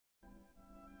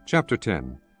Chapter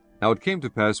 10. Now it came to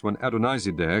pass, when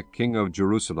Adonizedek, king of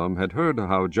Jerusalem, had heard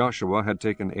how Joshua had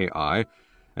taken Ai,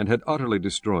 and had utterly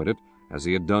destroyed it, as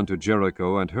he had done to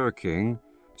Jericho and her king,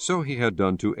 so he had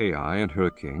done to Ai and her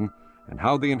king, and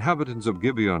how the inhabitants of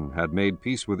Gibeon had made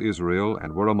peace with Israel,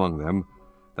 and were among them,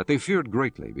 that they feared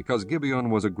greatly, because Gibeon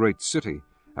was a great city,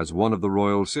 as one of the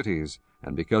royal cities,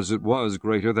 and because it was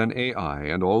greater than Ai,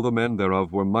 and all the men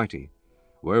thereof were mighty.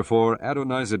 Wherefore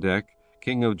Adonizedek,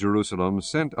 king of Jerusalem,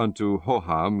 sent unto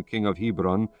Hoham, king of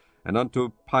Hebron, and unto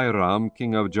Piram,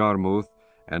 king of Jarmuth,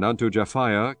 and unto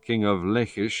Japhiah, king of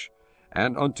Lachish,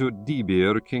 and unto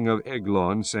Debir, king of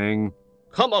Eglon, saying,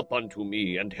 Come up unto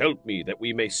me, and help me, that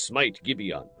we may smite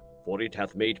Gibeon, for it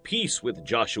hath made peace with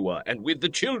Joshua and with the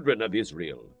children of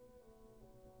Israel.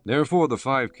 Therefore the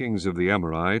 5 kings of the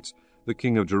Amorites, the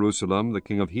king of Jerusalem, the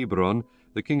king of Hebron,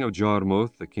 the king of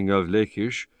Jarmuth, the king of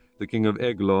Lachish, the king of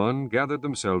Eglon, gathered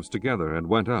themselves together, and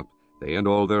went up, they and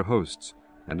all their hosts,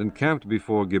 and encamped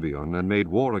before Gibeon, and made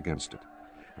war against it.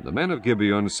 And the men of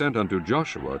Gibeon sent unto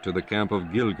Joshua to the camp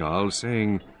of Gilgal,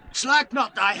 saying, Slack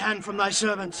not thy hand from thy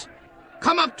servants.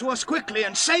 Come up to us quickly,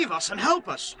 and save us, and help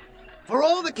us. For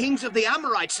all the kings of the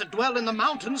Amorites that dwell in the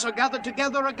mountains are gathered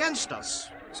together against us.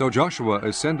 So Joshua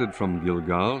ascended from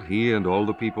Gilgal, he and all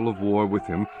the people of war with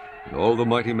him, and all the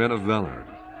mighty men of valor.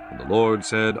 And the Lord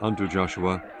said unto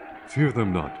Joshua, Fear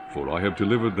them not, for I have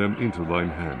delivered them into thine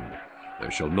hand.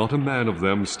 There shall not a man of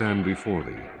them stand before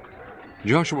thee.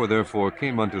 Joshua therefore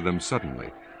came unto them suddenly,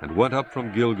 and went up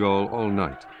from Gilgal all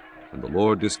night. And the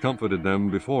Lord discomfited them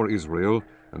before Israel,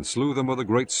 and slew them with a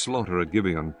great slaughter at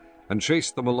Gibeon, and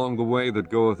chased them along the way that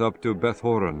goeth up to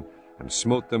Bethhoron, and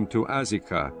smote them to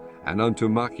Azekah, and unto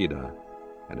Makkedah.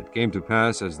 And it came to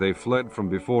pass, as they fled from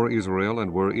before Israel,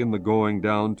 and were in the going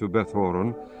down to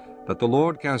Bethhoron, that the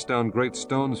Lord cast down great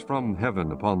stones from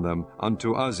heaven upon them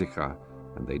unto Azekah,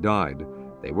 and they died.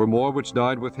 They were more which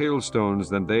died with hailstones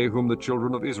than they whom the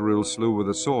children of Israel slew with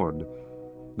a sword.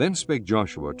 Then spake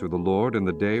Joshua to the Lord in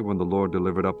the day when the Lord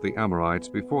delivered up the Amorites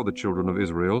before the children of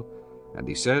Israel, and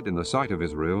he said in the sight of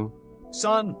Israel,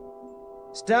 Sun,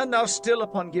 stand thou still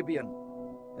upon Gibeon,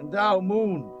 and thou,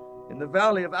 moon, in the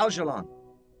valley of Aljalon.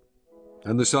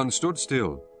 And the sun stood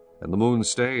still, and the moon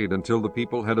stayed, until the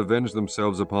people had avenged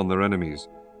themselves upon their enemies.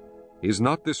 Is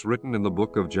not this written in the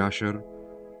book of Jasher?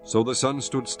 So the sun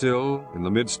stood still in the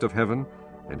midst of heaven,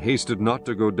 and hasted not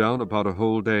to go down about a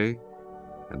whole day.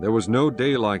 And there was no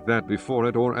day like that before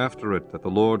it or after it, that the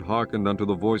Lord hearkened unto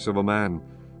the voice of a man,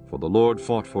 for the Lord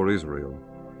fought for Israel.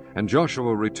 And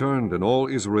Joshua returned, and all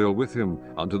Israel with him,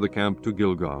 unto the camp to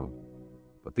Gilgal.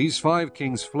 But these 5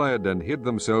 kings fled, and hid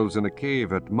themselves in a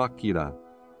cave at Makkedah.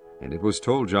 And it was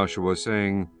told Joshua,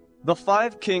 saying, The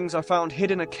 5 kings are found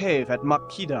hid in a cave at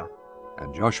Makkedah.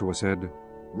 And Joshua said,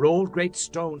 Roll great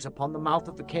stones upon the mouth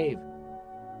of the cave,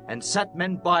 and set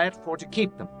men by it for to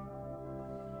keep them.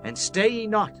 And stay ye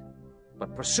not,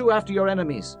 but pursue after your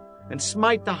enemies, and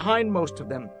smite the hindmost of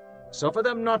them. Suffer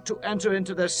them not to enter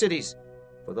into their cities,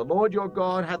 for the Lord your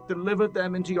God hath delivered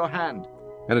them into your hand.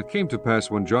 And it came to pass,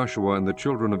 when Joshua and the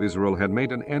children of Israel had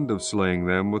made an end of slaying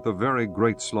them with a very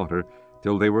great slaughter,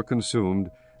 till they were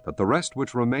consumed, that the rest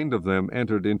which remained of them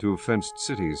entered into fenced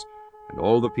cities, and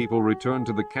all the people returned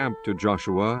to the camp to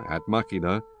Joshua at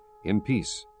Makkedah in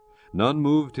peace. None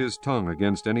moved his tongue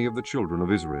against any of the children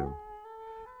of Israel.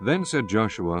 Then said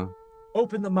Joshua,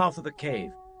 Open the mouth of the cave,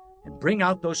 and bring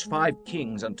out those 5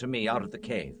 kings unto me out of the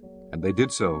cave. And they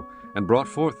did so, and brought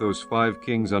forth those 5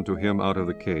 kings unto him out of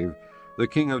the cave, the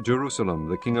king of Jerusalem,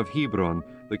 the king of Hebron,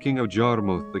 the king of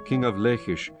Jarmuth, the king of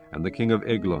Lachish, and the king of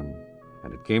Eglon.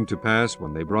 And it came to pass,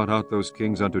 when they brought out those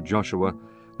kings unto Joshua,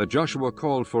 that Joshua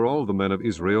called for all the men of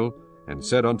Israel, and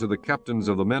said unto the captains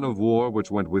of the men of war which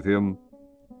went with him,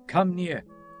 Come near,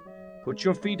 put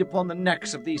your feet upon the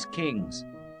necks of these kings.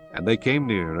 And they came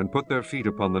near, and put their feet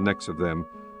upon the necks of them.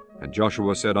 And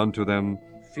Joshua said unto them,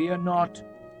 Fear not,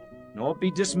 nor be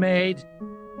dismayed.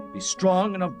 Be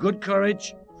strong and of good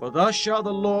courage, for thus shall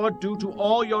the Lord do to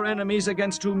all your enemies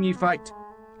against whom ye fight.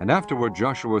 And afterward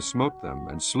Joshua smote them,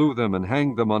 and slew them, and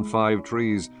hanged them on 5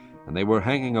 trees, and they were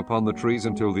hanging upon the trees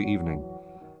until the evening.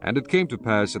 And it came to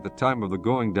pass at the time of the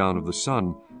going down of the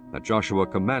sun, that Joshua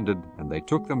commanded, and they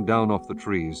took them down off the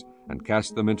trees, and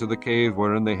cast them into the cave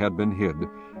wherein they had been hid,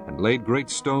 and laid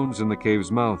great stones in the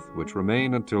cave's mouth, which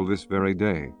remain until this very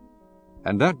day.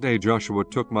 And that day Joshua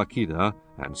took Makkedah,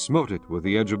 and smote it with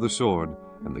the edge of the sword,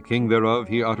 and the king thereof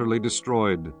he utterly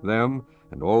destroyed, them,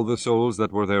 and all the souls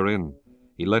that were therein.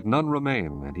 He let none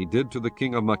remain, and he did to the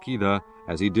king of Makkedah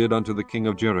as he did unto the king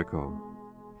of Jericho.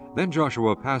 Then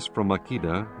Joshua passed from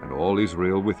Makkedah, and all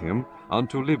Israel with him,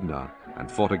 unto Libnah,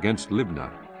 and fought against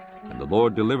Libnah. And the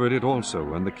Lord delivered it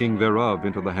also, and the king thereof,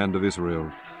 into the hand of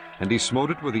Israel. And he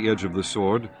smote it with the edge of the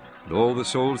sword, and all the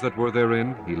souls that were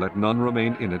therein, he let none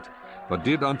remain in it, but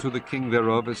did unto the king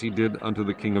thereof as he did unto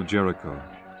the king of Jericho.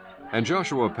 And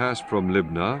Joshua passed from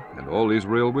Libnah, and all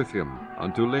Israel with him,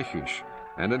 unto Lachish,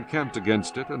 and encamped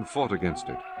against it, and fought against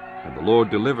it. And the Lord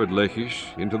delivered Lachish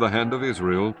into the hand of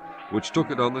Israel, which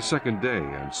took it on the second day,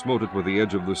 and smote it with the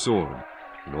edge of the sword,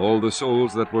 and all the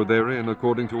souls that were therein,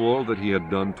 according to all that he had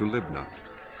done to Libnah.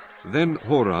 Then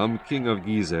Horam king of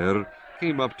Gezer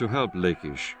came up to help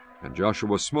Lachish, and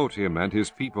Joshua smote him and his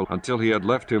people until he had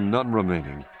left him none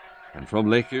remaining. And from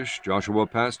Lachish Joshua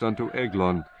passed unto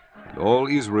Eglon, and all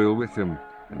Israel with him,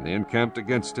 and they encamped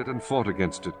against it, and fought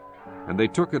against it. And they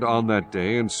took it on that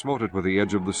day, and smote it with the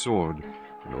edge of the sword,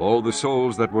 and all the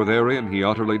souls that were therein he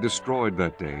utterly destroyed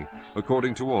that day,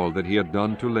 according to all that he had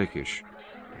done to Lachish.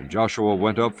 And Joshua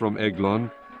went up from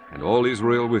Eglon, and all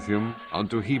Israel with him,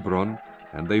 unto Hebron,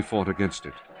 and they fought against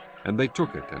it. And they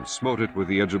took it, and smote it with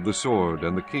the edge of the sword,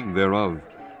 and the king thereof,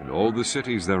 and all the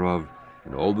cities thereof,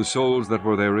 and all the souls that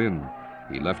were therein.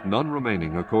 He left none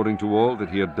remaining, according to all that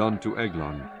he had done to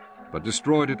Eglon, but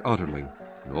destroyed it utterly,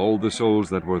 and all the souls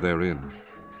that were therein.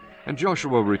 And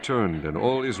Joshua returned, and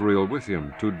all Israel with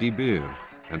him, to Debir,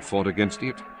 and fought against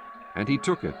it. And he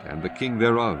took it, and the king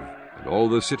thereof, and all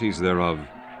the cities thereof,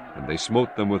 and they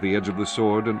smote them with the edge of the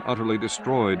sword, and utterly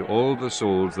destroyed all the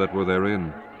souls that were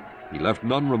therein. He left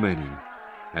none remaining.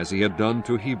 As he had done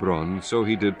to Hebron, so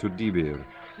he did to Debir,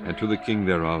 and to the king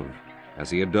thereof, as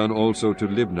he had done also to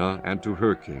Libnah, and to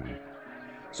her king.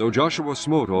 So Joshua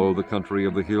smote all the country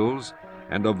of the hills,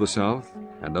 and of the south,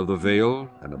 and of the vale,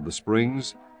 and of the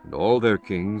springs, and all their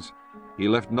kings. He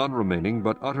left none remaining,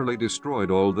 but utterly destroyed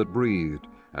all that breathed,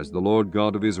 as the Lord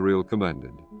God of Israel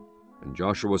commanded. And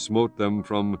Joshua smote them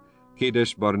from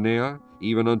Kadesh Barnea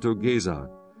even unto Gaza,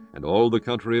 and all the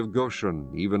country of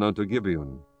Goshen even unto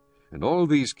Gibeon. And all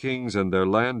these kings and their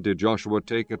land did Joshua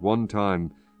take at one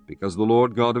time, because the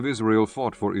Lord God of Israel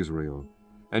fought for Israel.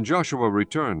 And Joshua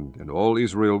returned, and all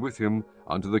Israel with him,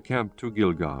 unto the camp to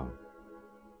Gilgal.